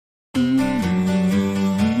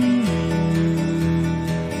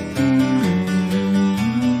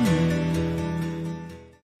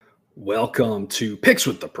Welcome to Picks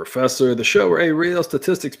with the Professor, the show where a real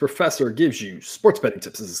statistics professor gives you sports betting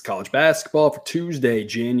tips. This is college basketball for Tuesday,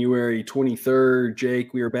 January 23rd.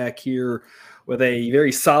 Jake, we are back here with a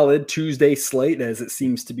very solid Tuesday slate, as it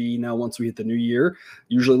seems to be now once we hit the new year.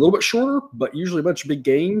 Usually a little bit shorter, but usually a bunch of big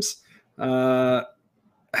games. I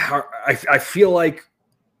feel like,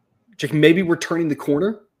 Jake, maybe we're turning the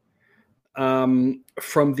corner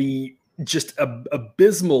from the just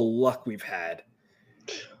abysmal luck we've had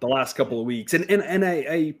the last couple of weeks. And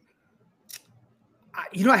I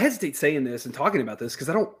hesitate saying this and talking about this because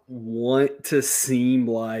I don't want to seem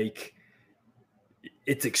like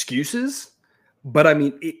it's excuses. But I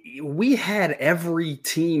mean, we had every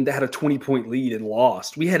team that had a 20-point lead and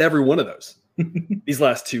lost. We had every one of those these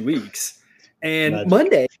last 2 weeks. And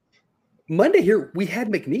Monday here, we had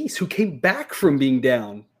McNeese, who came back from being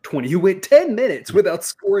down 20, who went 10 minutes without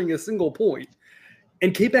scoring a single point.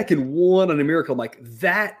 And came back and won on a miracle. I'm like,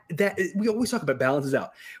 that we always talk about balances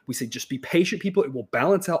out. We say, just be patient, people. It will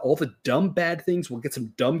balance out all the dumb bad things. We'll get some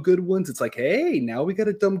dumb good ones. It's like, hey, now we got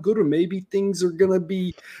a dumb good one. Maybe things are going to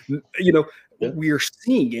be, we are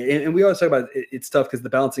seeing it. And we always talk about it's tough because the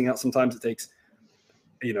balancing out, sometimes it takes,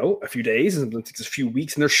 a few days and it takes a few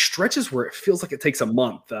weeks. And there's stretches where it feels like it takes a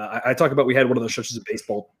month. I talk about, we had one of those stretches of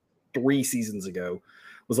baseball 3 seasons ago.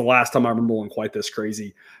 Was the last time I remember one quite this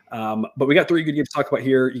crazy. But we got 3 good games to talk about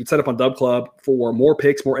here. You can set up on Dub Club for more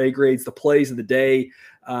picks, more A grades, the plays of the day.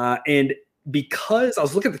 And because I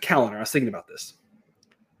was looking at the calendar, I was thinking about this.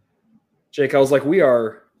 Jake, I was like, we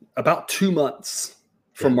are about 2 months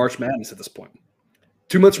from March Madness at this point.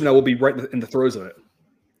 2 months from now, we'll be right in the throes of it.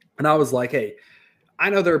 And I was like, hey, I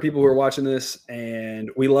know there are people who are watching this and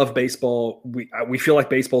we love baseball. We feel like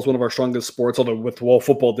baseball is one of our strongest sports, although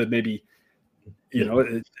football did maybe –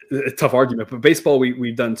 a tough argument, but baseball,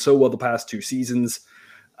 we've done so well the past 2 seasons.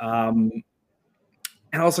 And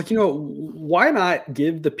I was like, why not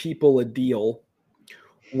give the people a deal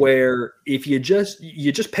where if you just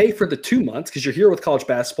pay for the 2 months, because you're here with college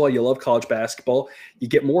basketball, you love college basketball, you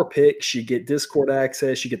get more picks, you get Discord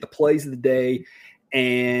access, you get the plays of the day.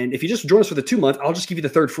 And if you just join us for the 2 months, I'll just give you the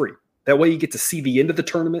third free. That way you get to see the end of the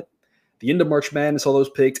tournament, the end of March Madness, all those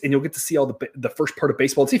picks, and you'll get to see all the first part of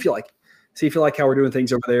baseball and see if you like how we're doing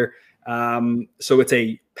things over there. So it's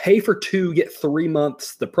a pay for 2, get 3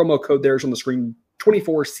 months. The promo code there is on the screen,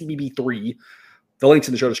 24 CBB3. The link's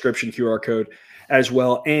in the show description, QR code as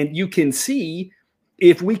well. And you can see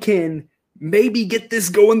if we can maybe get this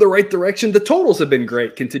going the right direction. The totals have been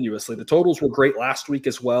great continuously. The totals were great last week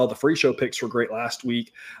as well. The free show picks were great last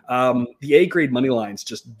week. The A grade money lines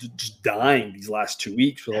just dying these last 2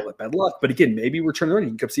 weeks with all that bad luck. But again, maybe we're turning around. You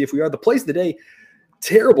can come see if we are. The plays of the day,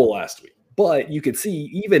 terrible last week. But you could see,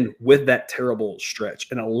 even with that terrible stretch,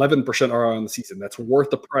 an 11% ROI on the season, that's worth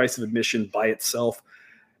the price of admission by itself.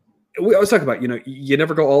 We always talk about, you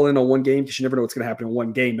never go all in on one game because you never know what's going to happen in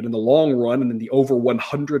one game. But in the long run, and in the over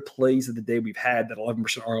 100 plays of the day we've had, that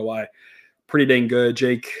 11% ROI, pretty dang good.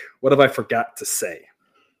 Jake, what have I forgot to say?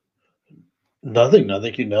 Nothing. I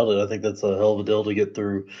think you nailed it. I think that's a hell of a deal to get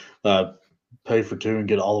through. Pay for 2 and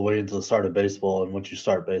get all the way into the start of baseball. And once you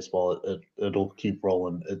start baseball, it'll keep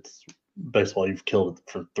rolling. It's baseball. You've killed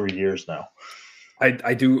it for 3 years now.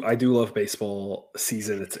 I do love baseball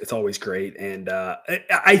season. It's always great. And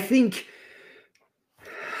I think,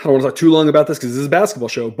 I don't want to talk too long about this because this is a basketball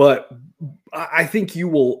show, but I think you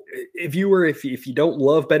will, if you don't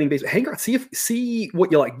love betting baseball, hang on, see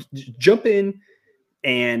what you like, jump in.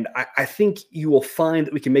 And I think you will find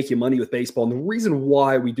that we can make you money with baseball. And the reason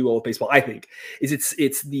why we do all with baseball, I think, is it's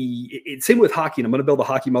same with hockey. And I'm going to build a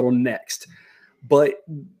hockey model next, but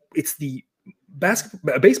it's the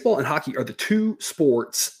baseball and hockey are the 2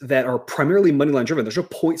 sports that are primarily money line driven. There's no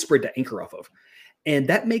point spread to anchor off of. And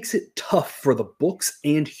that makes it tough for the books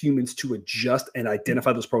and humans to adjust and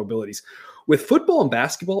identify those probabilities. With football and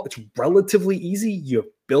basketball, it's relatively easy.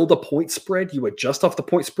 You build a point spread, you adjust off the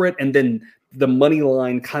point spread, and then the money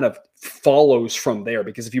line kind of follows from there.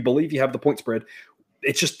 Because if you believe you have the point spread,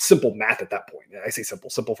 it's just simple math at that point. I say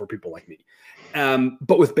simple for people like me.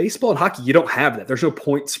 But with baseball and hockey, you don't have that. There's no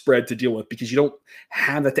point spread to deal with because you don't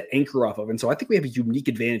have that to anchor off of. And so I think we have a unique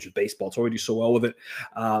advantage with baseball. It's why we do so well with it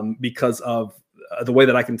because of the way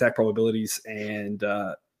that I can attack probabilities. And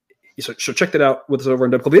so check that out with us over on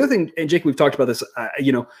Dub Club. The other thing, and Jake, we've talked about this,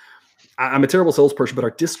 I'm a terrible salesperson, but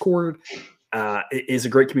our Discord is a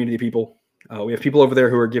great community of people. We have people over there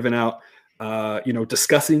who are giving out,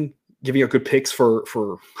 discussing giving out good picks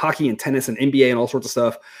for hockey and tennis and NBA and all sorts of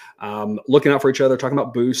stuff. Looking out for each other, talking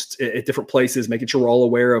about boosts at different places, making sure we're all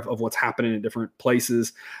aware of what's happening in different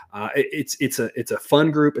places. It's a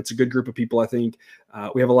fun group. It's a good group of people. I think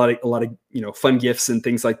we have a lot of fun gifts and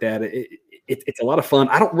things like that. It's a lot of fun.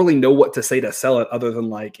 I don't really know what to say to sell it other than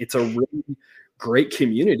like it's a really great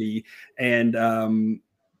community, and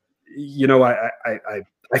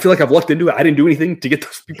I feel like I've lucked into it. I didn't do anything to get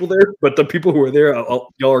those people there, but the people who are there,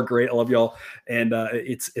 y'all are great. I love y'all, and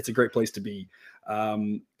it's a great place to be.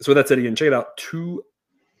 So with that said, again, check it out.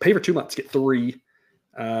 Pay for 2 months, get 3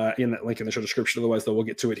 in that link in the show description. Otherwise, though, we'll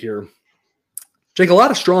get to it here. Jake, a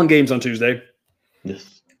lot of strong games on Tuesday.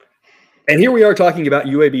 Yes. And here we are talking about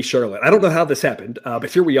UAB Charlotte. I don't know how this happened, but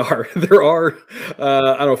here we are. There are,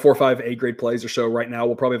 4 or 5 A-grade plays or so right now.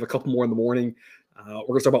 We'll probably have a couple more in the morning. We're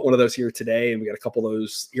going to talk about one of those here today, and we got a couple of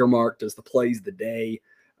those earmarked as the plays of the day.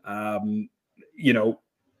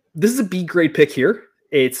 This is a B-grade pick here.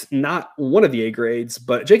 It's not one of the A grades,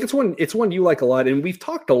 but Jake, it's one you like a lot, and we've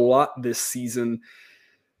talked a lot this season.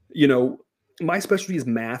 My specialty is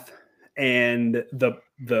math, and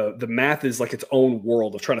the math is like its own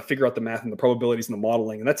world of trying to figure out the math and the probabilities and the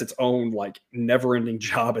modeling, and that's its own like never-ending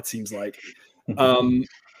job, it seems like.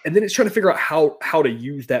 And then it's trying to figure out how to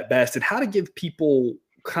use that best and how to give people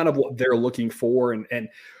kind of what they're looking for. And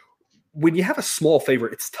when you have a small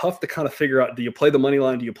favorite, it's tough to kind of figure out, do you play the money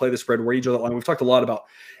line? Do you play the spread? Where you draw that line? We've talked a lot about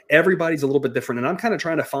everybody's a little bit different. And I'm kind of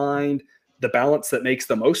trying to find the balance that makes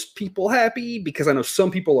the most people happy, because I know some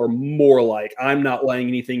people are more like, I'm not laying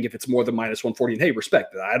anything if it's more than -140. And hey,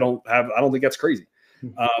 respect that. I don't think that's crazy.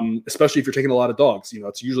 Especially if you're taking a lot of dogs,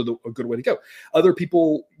 it's usually a good way to go. Other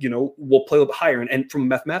people, will play a little bit higher. And from a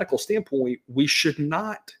mathematical standpoint, we should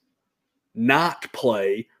not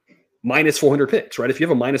play -400 picks, right? If you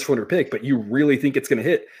have a -400 pick, but you really think it's going to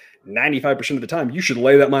hit 95% of the time, you should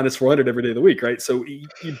lay that -400 every day of the week, right? So,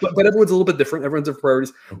 but everyone's a little bit different. Everyone's different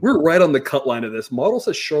priorities. We're right on the cut line of this. Model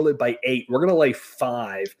says Charlotte by 8. We're going to lay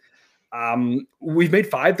 5. We've made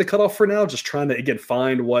 5 the cutoff for now, just trying to, again,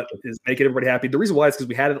 find what is making everybody happy. The reason why is because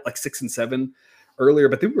we had it at like 6 and 7 earlier,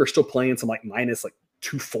 but then we were still playing some like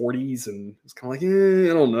 -240s, and it's kind of like,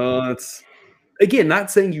 I don't know. It's, again,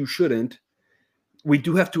 not saying you shouldn't. We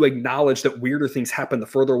do have to acknowledge that weirder things happen the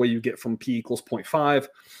further away you get from P equals 0.5.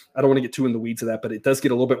 I don't want to get too in the weeds of that, but it does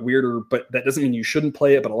get a little bit weirder, but that doesn't mean you shouldn't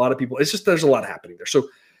play it. But a lot of people, it's just, there's a lot happening there. So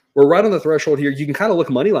we're right on the threshold here. You can kind of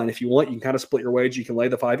look money line if you want. You can kind of split your wage. You can lay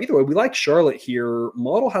the 5. Either way, we like Charlotte here.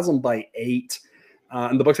 Model has them by 8,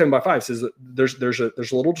 and the books have them by 5. Says that there's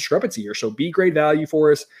a little discrepancy here. So B grade value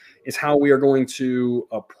for us is how we are going to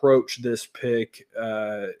approach this pick.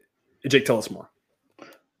 Jake, tell us more.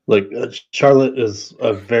 Look, Charlotte is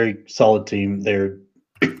a very solid team. They're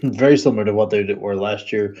very similar to what they were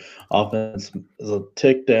last year. Offense is a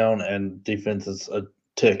tick down, and defense is a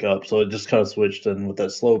tick up. So it just kind of switched, and with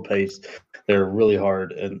that slow pace, they're really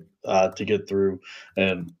hard to get through,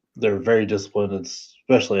 and they're very disciplined,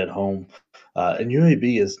 especially at home. And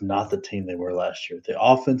UAB is not the team they were last year. The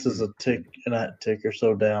offense is a tick or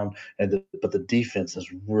so down, but the defense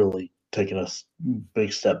has really taken a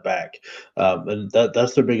big step back, and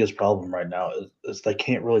that's their biggest problem right now is they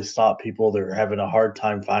can't really stop people. They're having a hard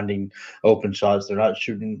time finding open shots. They're not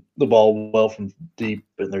shooting the ball well from deep,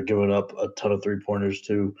 and they're giving up a ton of 3-pointers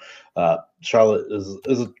too. Charlotte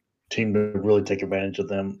is a team to really take advantage of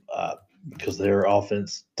them because their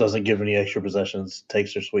offense doesn't give any extra possessions,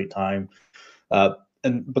 takes their sweet time, but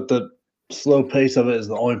the slow pace of it is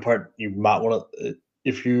the only part you might want to.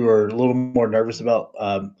 If you are a little more nervous about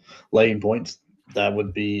laying points, that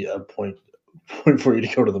would be a point for you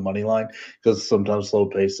to go to the money line, because sometimes slow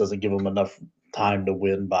pace doesn't give them enough time to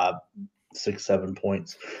win by 6-7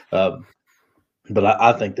 points. But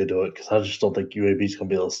I think they do it because I just don't think UAB is going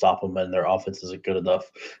to be able to stop them, and their offense isn't good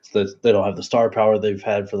enough. So they don't have the star power they've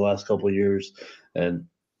had for the last couple of years, and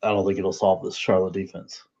I don't think it'll solve this Charlotte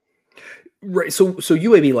defense. Right. So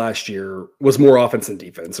UAB last year was more offense than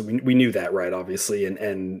defense. We knew that, right? Obviously.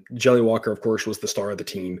 And Jelly Walker, of course, was the star of the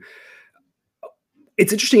team.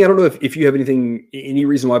 It's interesting. I don't know if you have any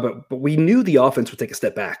reason why, but we knew the offense would take a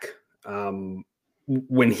step back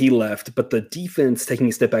when he left, but the defense taking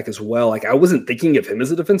a step back as well. Like, I wasn't thinking of him as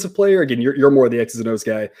a defensive player. Again, you're more the X's and O's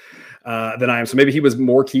guy than I am. So maybe he was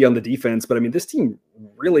more key on the defense, but I mean, this team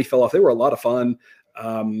really fell off. They were a lot of fun.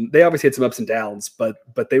 They obviously had some ups and downs, but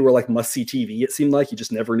they were like must-see TV. It seemed like you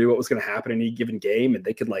just never knew what was going to happen in any given game, and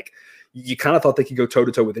they could you kind of thought they could go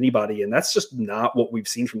toe-to-toe with anybody, and that's just not what we've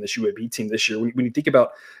seen from this UAB team this year. When you think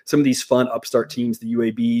about some of these fun upstart teams, the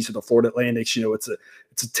UABs or the Florida Atlantics, it's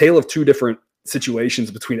a tale of two different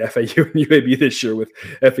situations between FAU and UAB this year, with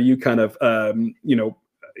FAU kind of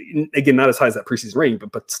again, not as high as that preseason ranking,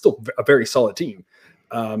 but still a very solid team.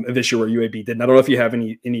 This year where UAB did. And I don't know if you have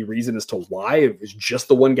any reason as to why it was just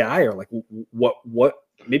the one guy, or like what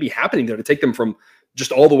may be happening there to take them from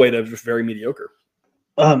just all the way to just very mediocre.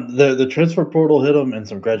 The transfer portal hit him and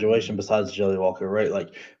some graduation besides Jelly Walker, right? Like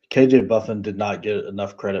KJ Buffin did not get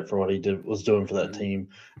enough credit for what he was doing for that team,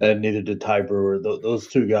 and neither did Ty Brewer. Those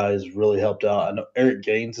two guys really helped out. I know Eric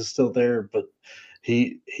Gaines is still there, but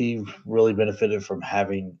he really benefited from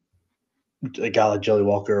having a guy like Jelly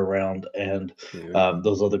Walker around, and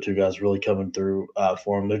those other two guys really coming through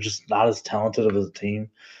for him. They're just not as talented of a team.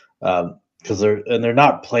 Because they're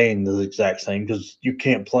not playing the exact same, because you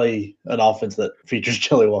can't play an offense that features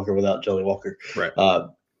Jelly Walker without Jelly Walker. Right.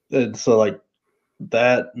 And so like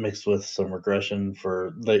that mixed with some regression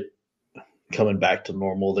for they coming back to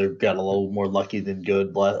normal. They've got a little more lucky than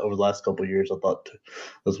good over the last couple of years, I thought,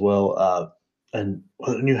 as well. And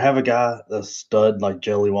when you have a guy, a stud like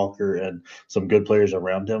Jelly Walker, and some good players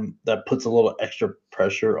around him, that puts a little extra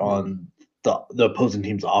pressure on the opposing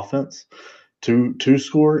team's offense to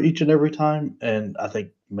score each and every time. And I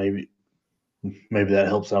think maybe that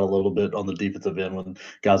helps out a little bit on the defensive end when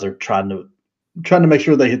guys are trying to make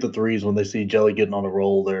sure they hit the threes when they see Jelly getting on a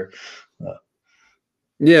roll there.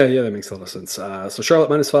 Yeah, that makes a lot of sense. So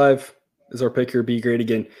Charlotte -5 is our pick here. B grade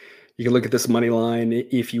again. You can look at this money line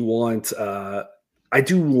if you want. I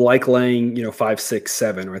do like laying, 5, 6,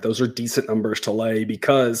 7, right? Those are decent numbers to lay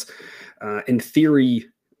because in theory,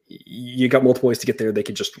 you got multiple ways to get there. They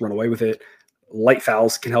could just run away with it. Light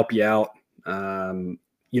fouls can help you out.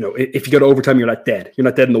 If you go to overtime, you're not dead. You're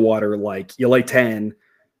not dead in the water. Like you lay 10.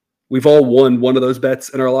 We've all won one of those bets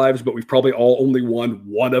in our lives, but we've probably all only won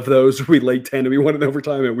one of those. We laid 10 and we won in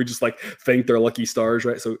overtime, and we just like thanked our lucky stars,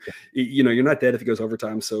 right? So, you're not dead if it goes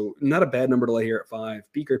overtime. So not a bad number to lay here at 5.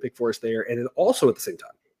 B grade pick for us there. And then also at the same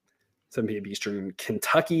time, 7 p.m. Eastern,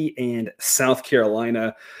 Kentucky and South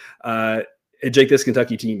Carolina. Jake, this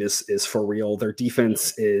Kentucky team is for real. Their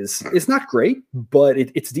defense is not great, but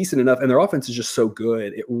it's decent enough, and their offense is just so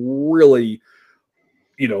good. It really,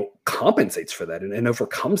 compensates for that and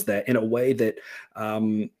overcomes that in a way that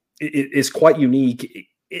it is quite unique.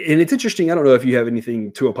 And it's interesting. I don't know if you have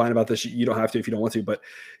anything to opine about this. You don't have to if you don't want to, but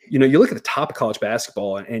you look at the top of college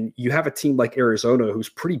basketball, and you have a team like Arizona who's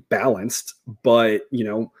pretty balanced, but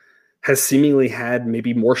has seemingly had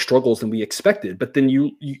maybe more struggles than we expected. But then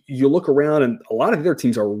you look around, and a lot of their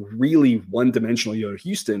teams are really one-dimensional.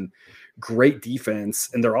 Houston, great defense,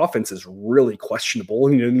 and their offense is really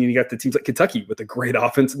questionable. You got the teams like Kentucky with a great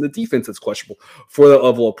offense, and the defense that's questionable for that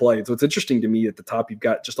level of play. And so it's interesting to me at the top, you've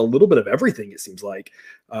got just a little bit of everything, it seems like,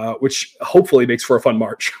 which hopefully makes for a fun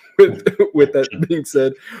March. With that being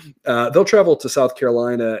said, they'll travel to South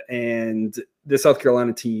Carolina, and the South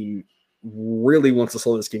Carolina team really wants to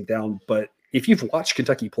slow this game down. But if you've watched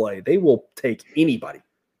Kentucky play, they will take anybody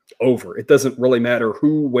over. It doesn't really matter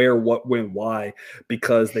who, where, what, when, why,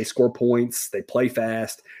 because they score points, they play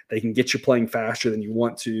fast, they can get you playing faster than you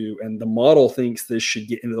want to. And the model thinks this should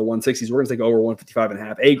get into the 160s. We're going to take over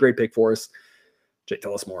 155.5. A great pick for us. Jake,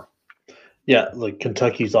 tell us more. Yeah, like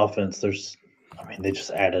Kentucky's offense, they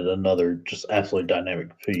just added another just absolutely dynamic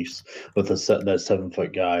piece with that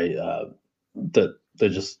 7-foot guy that they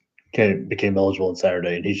just became eligible on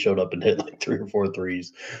Saturday, and he showed up and hit like 3 or 4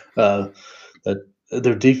 threes. That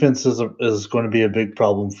their defense is going to be a big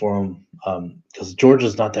problem for them because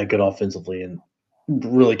Georgia's not that good offensively, and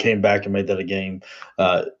really came back and made that a game.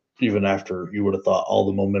 Even after you would have thought all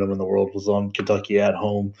the momentum in the world was on Kentucky at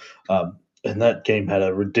home, and that game had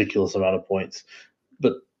a ridiculous amount of points.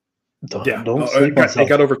 But don't sleep on South. It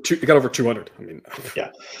got over 200. I mean,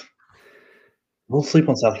 yeah. Don't sleep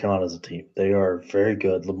on South Carolina as a team. They are very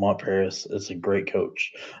good. Lamont Paris is a great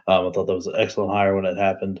coach. I thought that was an excellent hire when it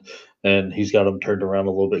happened, and he's got them turned around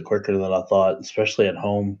a little bit quicker than I thought, especially at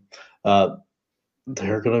home.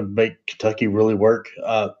 They're going to make Kentucky really work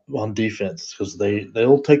on defense because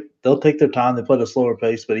they'll take their time. They play at a slower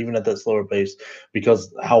pace, but even at that slower pace,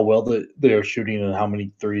 because how well they are shooting and how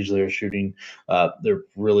many threes they are shooting, they're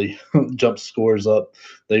really jump scores up.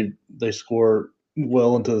 They score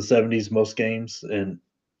well into the 70s most games, and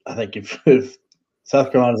I think if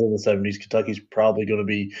South Carolina's in the 70s, Kentucky's probably going to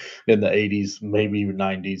be in the 80s, maybe even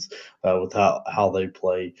 90s with how they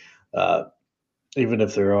play. Even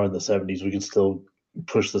if they are in the 70s, we can still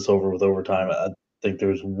push this over with overtime. I think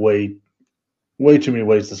there's way too many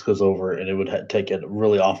ways this goes over, and it would take a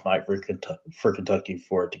really off night for Kentucky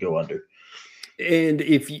for it to go under. And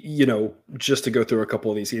if just to go through a couple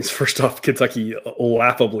of these games, first off, Kentucky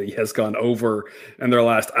laughably has gone over in their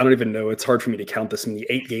last, I don't even know, it's hard for me to count this many,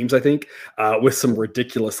 8 games, I think, with some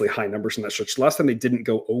ridiculously high numbers in that stretch. The last time they didn't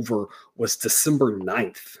go over was December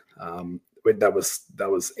 9th. That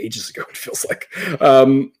was ages ago, it feels like.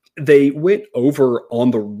 They went over on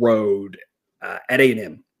the road at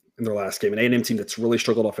A&M in their last game. An A&M team that's really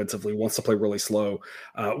struggled offensively, wants to play really slow.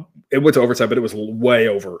 It went to overtime, but it was way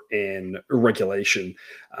over in regulation.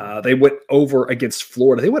 They went over against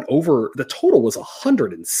Florida. They went over, the total was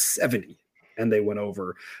 170, and they went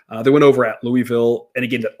over. They went over at Louisville, and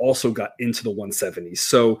again, that also got into the 170s.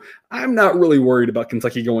 So I'm not really worried about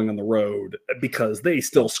Kentucky going on the road because they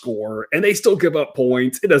still score and they still give up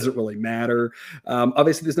points. It doesn't really matter.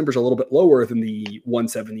 Obviously, this number is a little bit lower than the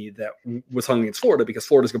 170 that was hung against Florida because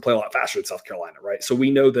Florida's going to play a lot faster than South Carolina, right? So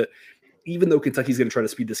we know that even though Kentucky's going to try to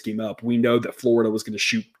speed this game up, we know that Florida was going to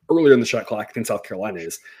shoot earlier in the shot clock than South Carolina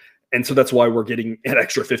is. And so that's why we're getting an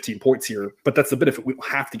extra 15 points here. But that's the benefit. We don't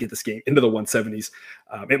have to get this game into the 170s.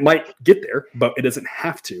 It might get there, but it doesn't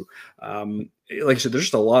have to. Like I said, there's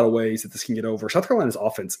just a lot of ways that this can get over. South Carolina's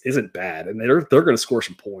offense isn't bad, and they're going to score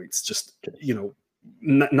some points. Just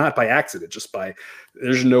not by accident, just by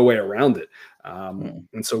there's no way around it.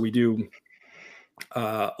 And so we do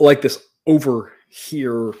like this over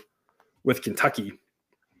here with Kentucky.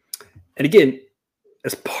 And again,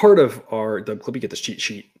 as part of let me get this cheat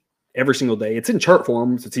sheet every single day. It's in chart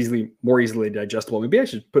form, so it's more easily digestible. Maybe I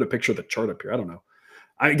should put a picture of the chart up here. I don't know.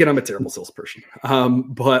 I'm a terrible salesperson.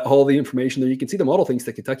 But all the information there, you can see the model thinks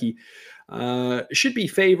that Kentucky should be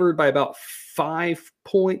favored by about 5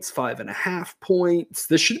 points, 5.5 points.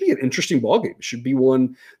 This should be an interesting ballgame. It should be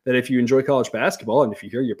one that if you enjoy college basketball, and if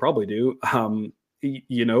you're here, you probably do,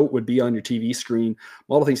 would be on your TV screen.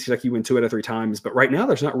 Model thinks Kentucky win 2 out of 3 times, but right now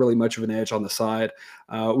there's not really much of an edge on the side.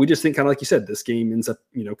 We just think, kind of like you said, this game ends up,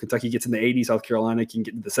 Kentucky gets in the 80s, South Carolina can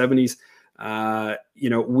get into the 70s.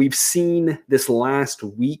 We've seen this last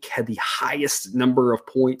week had the highest number of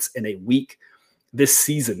points in a week this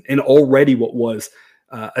season, and already what was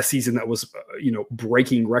a season that was,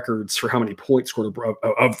 breaking records for how many points scored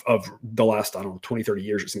of the last, 20, 30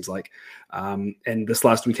 years, it seems like. And this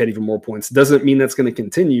last week had even more points. Doesn't mean that's going to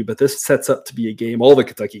continue, but this sets up to be a game. All the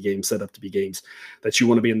Kentucky games set up to be games that you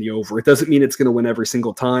want to be in the over. It doesn't mean it's going to win every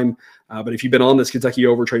single time. But if you've been on this Kentucky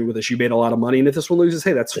over trade with us, you made a lot of money. And if this one loses,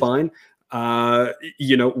 hey, that's fine.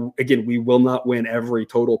 Again, we will not win every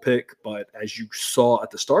total pick, but as you saw at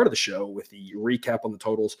the start of the show with the recap on the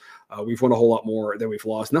totals, we've won a whole lot more than we've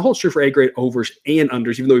lost. And that holds true for A-grade overs and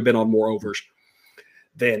unders, even though we've been on more overs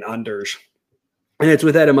than unders. And it's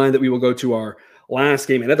with that in mind that we will go to our last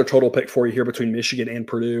game, another total pick for you here between Michigan and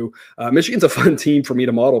Purdue. Michigan's a fun team for me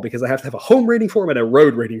to model because I have to have a home rating for them and a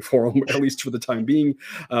road rating for them, at least for the time being,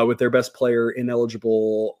 with their best player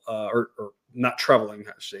ineligible or not traveling,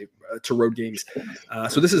 I should say, to road games.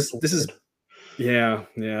 So this is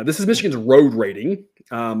Michigan's road rating.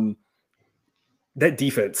 That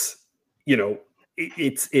defense,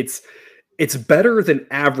 it's better than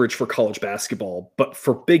average for college basketball, but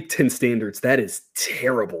for Big Ten standards, that is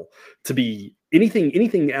terrible. To be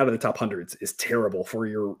anything out of the top hundreds is terrible for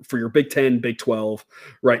your Big Ten, Big 12,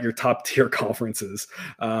 right? Your top tier conferences,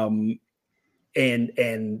 and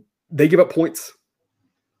they give up points.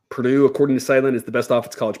 Purdue, according to Sideline, is the best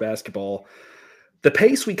offense in college basketball. The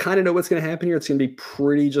pace, we kind of know what's going to happen here. It's going to be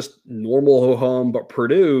pretty just normal ho-hum, but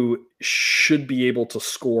Purdue should be able to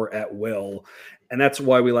score at will. And that's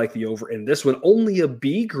why we like the over in this one. Only a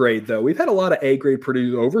B grade, though. We've had a lot of A grade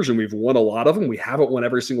Purdue overs, and we've won a lot of them. We haven't won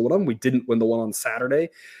every single one of them. We didn't win the one on Saturday.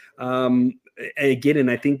 Again,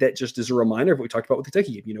 and I think that just is a reminder of what we talked about with the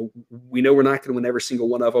Kentucky game. We know we're not going to win every single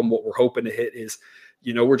one of them. What we're hoping to hit is,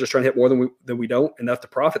 we're just trying to hit more than we don't, enough to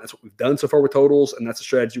profit. That's what we've done so far with totals, and that's a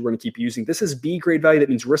strategy we're going to keep using. This is B grade value. That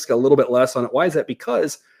means risk a little bit less on it. Why is that?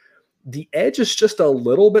 Because the edge is just a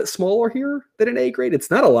little bit smaller here than an A grade.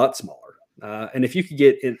 It's not a lot smaller. And if you could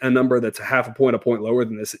get a number that's a point lower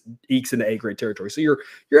than this, it ekes into A grade territory. So you're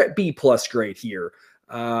at B plus grade here.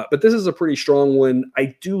 But this is a pretty strong one.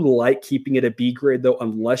 I do like keeping it a B grade, though,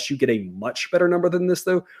 unless you get a much better number than this,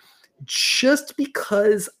 though, just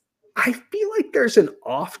because I feel like there's an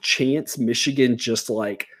off chance Michigan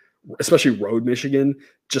especially road Michigan,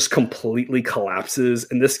 just completely collapses.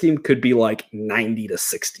 And this game could be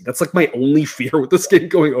 90-60. That's my only fear with this game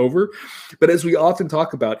going over. But as we often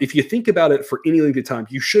talk about, if you think about it for any length of time,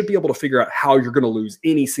 you should be able to figure out how you're going to lose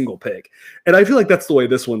any single pick. And I feel like that's the way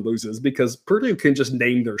this one loses, because Purdue can just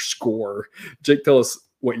name their score. Jake, tell us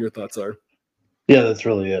what your thoughts are. Yeah, that's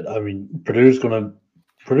really it. I mean, Purdue,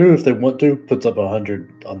 if they want to, puts up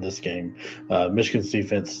 100 on this game. Michigan's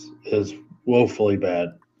defense is woefully bad,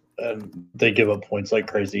 and they give up points like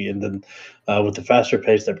crazy. And then with the faster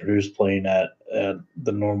pace that Purdue's playing at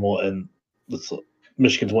the normal, and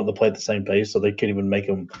Michigan's wanting to play at the same pace, so they can't even make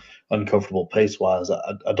them uncomfortable pace wise.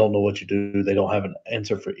 I don't know what you do. They don't have an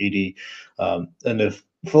answer for Edie. And if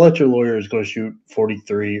Fletcher Lawyer is going to shoot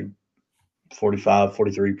 43%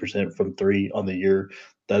 from three on the year,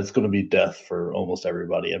 that's going to be death for almost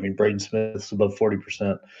everybody. I mean, Braden Smith's above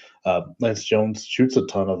 40%. Lance Jones shoots a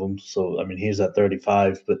ton of them. So, I mean, he's at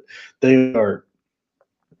 35, but they are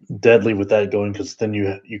deadly with that going because then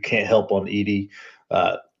you can't help on Edie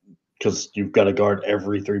because you've got to guard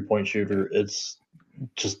every 3-point shooter. It's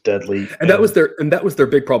just deadly. And that was their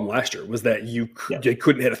big problem last year, was that they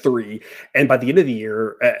couldn't hit a three. And by the end of the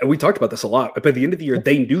year, and we talked about this a lot, but by the end of the year,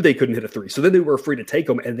 they knew they couldn't hit a three. So then they were afraid to take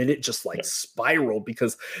them. And then it just spiraled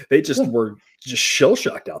because they just were just shell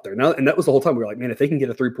shocked out there. Now, and that was the whole time we were like, man, if they can get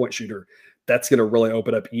a 3-point shooter, that's going to really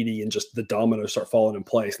open up Edie and just the dominoes start falling in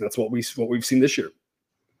place. And that's what we've seen this year.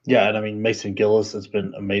 Yeah, and I mean, Mason Gillis has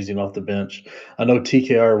been amazing off the bench. I know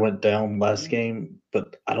TKR went down last game,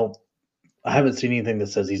 but I haven't seen anything that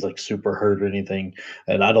says he's like super hurt or anything,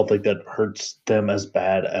 and I don't think that hurts them as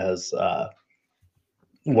bad as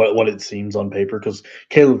what it seems on paper. Because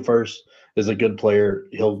Caleb First is a good player;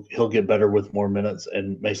 he'll get better with more minutes,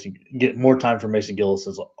 and get more time for Mason Gillis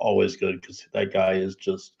is always good because that guy is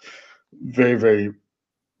just very, very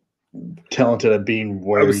talented at being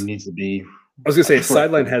where he needs to be. I was going to say,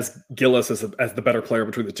 sideline has Gillis as the better player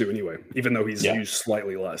between the two anyway, even though he's used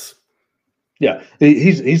slightly less. Yeah,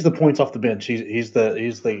 he's the points off the bench. He's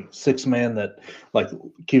the sixth man that like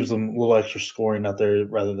keeps them a little extra scoring out there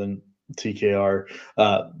rather than TKR.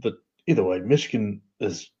 But either way, Michigan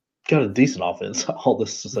has got a decent offense. All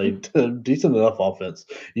this to say, decent enough offense,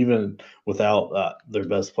 even without their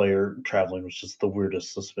best player traveling, which is the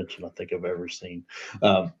weirdest suspension I think I've ever seen,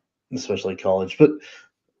 especially college. But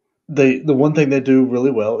the one thing they do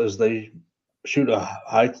really well is they shoot a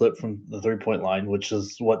high clip from the 3-point line, which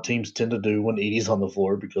is what teams tend to do when Edie's on the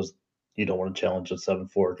floor because you don't want to challenge a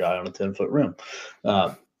 7'4" guy on a 10-foot rim.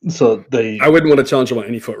 I wouldn't want to challenge him on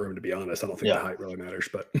any foot rim, to be honest. I don't think the height really matters,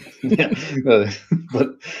 but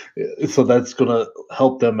so that's going to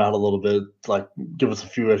help them out a little bit, like give us a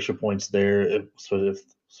few extra points there.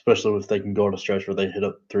 Especially if they can go on a stretch where they hit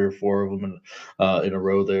up 3 or 4 of them in a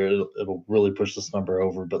row there, it'll really push this number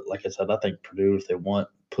over. But like I said, I think Purdue, if they want,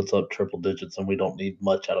 puts up triple digits, and we don't need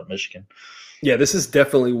much out of Michigan. Yeah, this is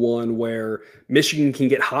definitely one where Michigan can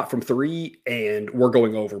get hot from three, and we're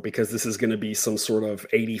going over because this is going to be some sort of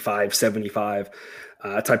 85-75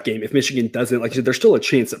 type game. If Michigan doesn't, like you said, there's still a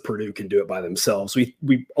chance that Purdue can do it by themselves.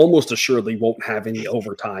 We almost assuredly won't have any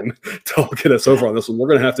overtime to get us over on this one. We're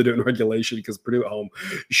going to have to do it in regulation because Purdue at home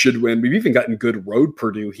should win. We've even gotten good road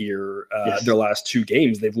Purdue here. Their last 2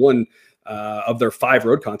 games. They've won of their 5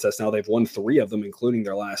 road contests now, they've won 3 of them, including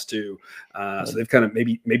their last 2. So they've kind of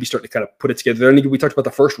maybe starting to kind of put it together. I think we talked about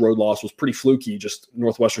the first road loss was pretty fluky. Just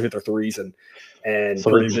Northwestern hit their threes, and so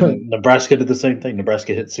Nebraska did the same thing.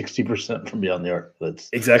 Nebraska hit 60% from beyond the arc. That's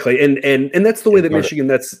exactly, and that's the way that Michigan.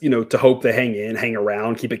 That's to hope they hang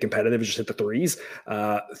around, keep it competitive, and just hit the threes.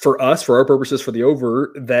 For us, for our purposes, for the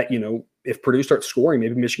over, that if Purdue starts scoring,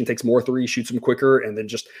 maybe Michigan takes more threes, shoots them quicker, and then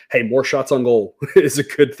just, hey, more shots on goal is a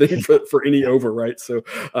good thing for any over, right? So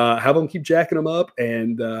have them keep jacking them up,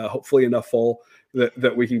 and hopefully enough fall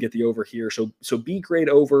that we can get the over here. So B grade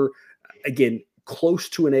over, again, close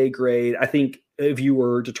to an A grade. I think if you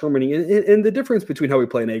were determining, and the difference between how we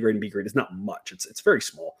play an A grade and B grade is not much. It's very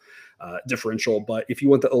small differential, but if you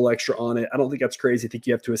want the little extra on it, I don't think that's crazy. I think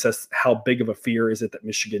you have to assess how big of a fear is it that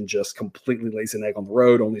Michigan just completely lays an egg on the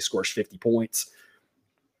road, only scores 50 points.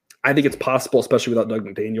 I think it's possible, especially without Doug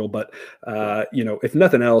McDaniel, but if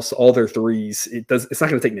nothing else, all their threes, it's not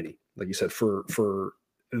going to take many, like you said, for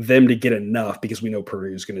them to get enough, because we know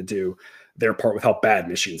Purdue is going to do their part with how bad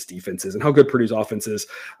Michigan's defense is and how good Purdue's offense is.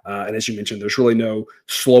 And as you mentioned, there's really no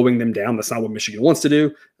slowing them down. That's not what Michigan wants to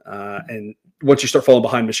do. And once you start falling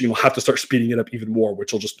behind, Michigan will have to start speeding it up even more,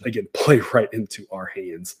 which will just, again, play right into our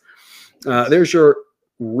hands. There's your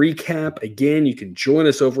recap. Again, you can join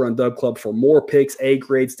us over on Dub Club for more picks, A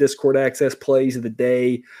grades, Discord access, plays of the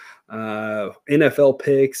day, NFL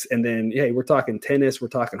picks. And then, hey, we're talking tennis, we're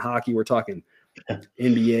talking hockey, we're talking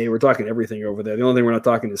NBA, we're talking everything over there. The only thing we're not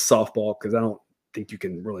talking is softball, because I don't think you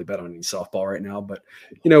can really bet on any softball right now. But,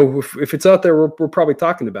 if it's out there, we're probably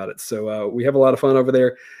talking about it. So we have a lot of fun over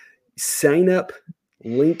there. Sign up,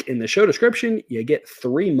 link in the show description. You get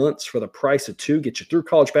 3 months for the price of 2. Get you through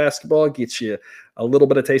college basketball, get you a little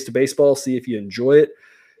bit of taste of baseball, see if you enjoy it.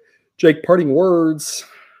 Jake, parting words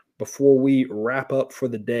before we wrap up for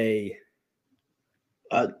the day.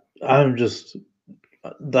 I'm just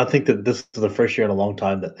I think that this is the first year in a long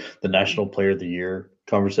time that the National Player of the Year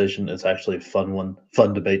conversation is actually a fun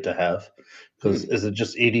debate to have. Because Hmm. is it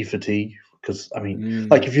just ED fatigue? Because I mean,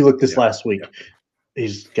 like Mm, if you look this yeah, last yeah, week,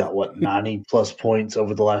 he's got what 90 plus points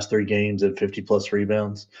over the last 3 games and 50 plus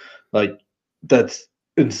rebounds. Like that's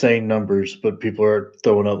insane numbers. But people are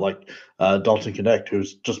throwing up like Dalton Connect,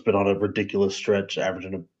 who's just been on a ridiculous stretch,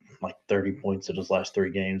 averaging like 30 points in his last 3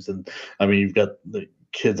 games. And I mean, you've got the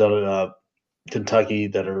kids out of Kentucky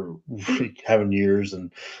that are having years,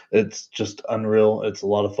 and it's just unreal. It's a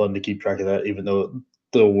lot of fun to keep track of that, even though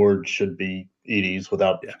the award should be Edie's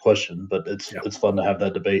without yeah, question. But it's yeah. it's fun to have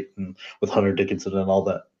that debate and with Hunter Dickinson and all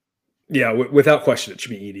that. Yeah, without question, it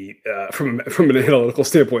should be ED. From an analytical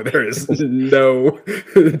standpoint, there is no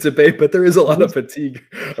debate, but there is a lot of fatigue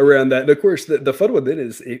around that. And of course, the fun one then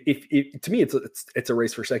is if to me it's a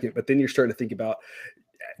race for second, but then you're starting to think about,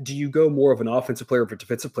 do you go more of an offensive player or a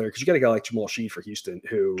defensive player? Because you got a guy like Jamal Sheed for Houston,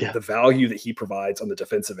 who Yeah. the value that he provides on the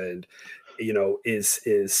defensive end,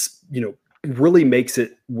 is really makes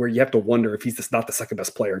it where you have to wonder if he's just not the second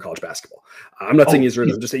best player in college basketball. I'm not saying Oh, he's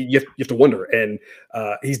I'm just saying you have to wonder. And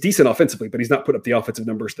he's decent offensively, but he's not putting up the offensive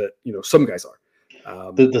numbers that some guys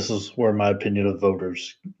are. this is where my opinion of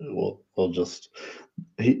voters will just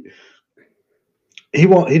he he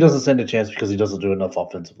doesn't stand a chance because he doesn't do enough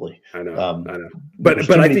offensively. I know, Um, I know, there's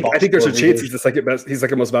but too I many think box there's score a chance readers. he's the second best. He's like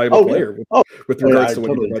the most valuable Oh yeah. player Oh, with oh yeah. regards I to what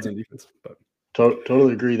he totally provides on defense. But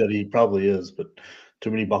totally agree that he probably is, but too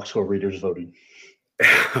many box score readers voting.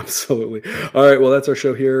 absolutely. All right. Well, that's our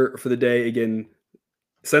show here for the day. Again,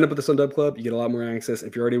 sign up with the Sun Dub Club. You get a lot more access.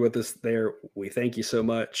 If you're already with us there, we thank you so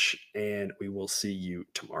much, and we will see you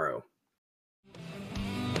tomorrow.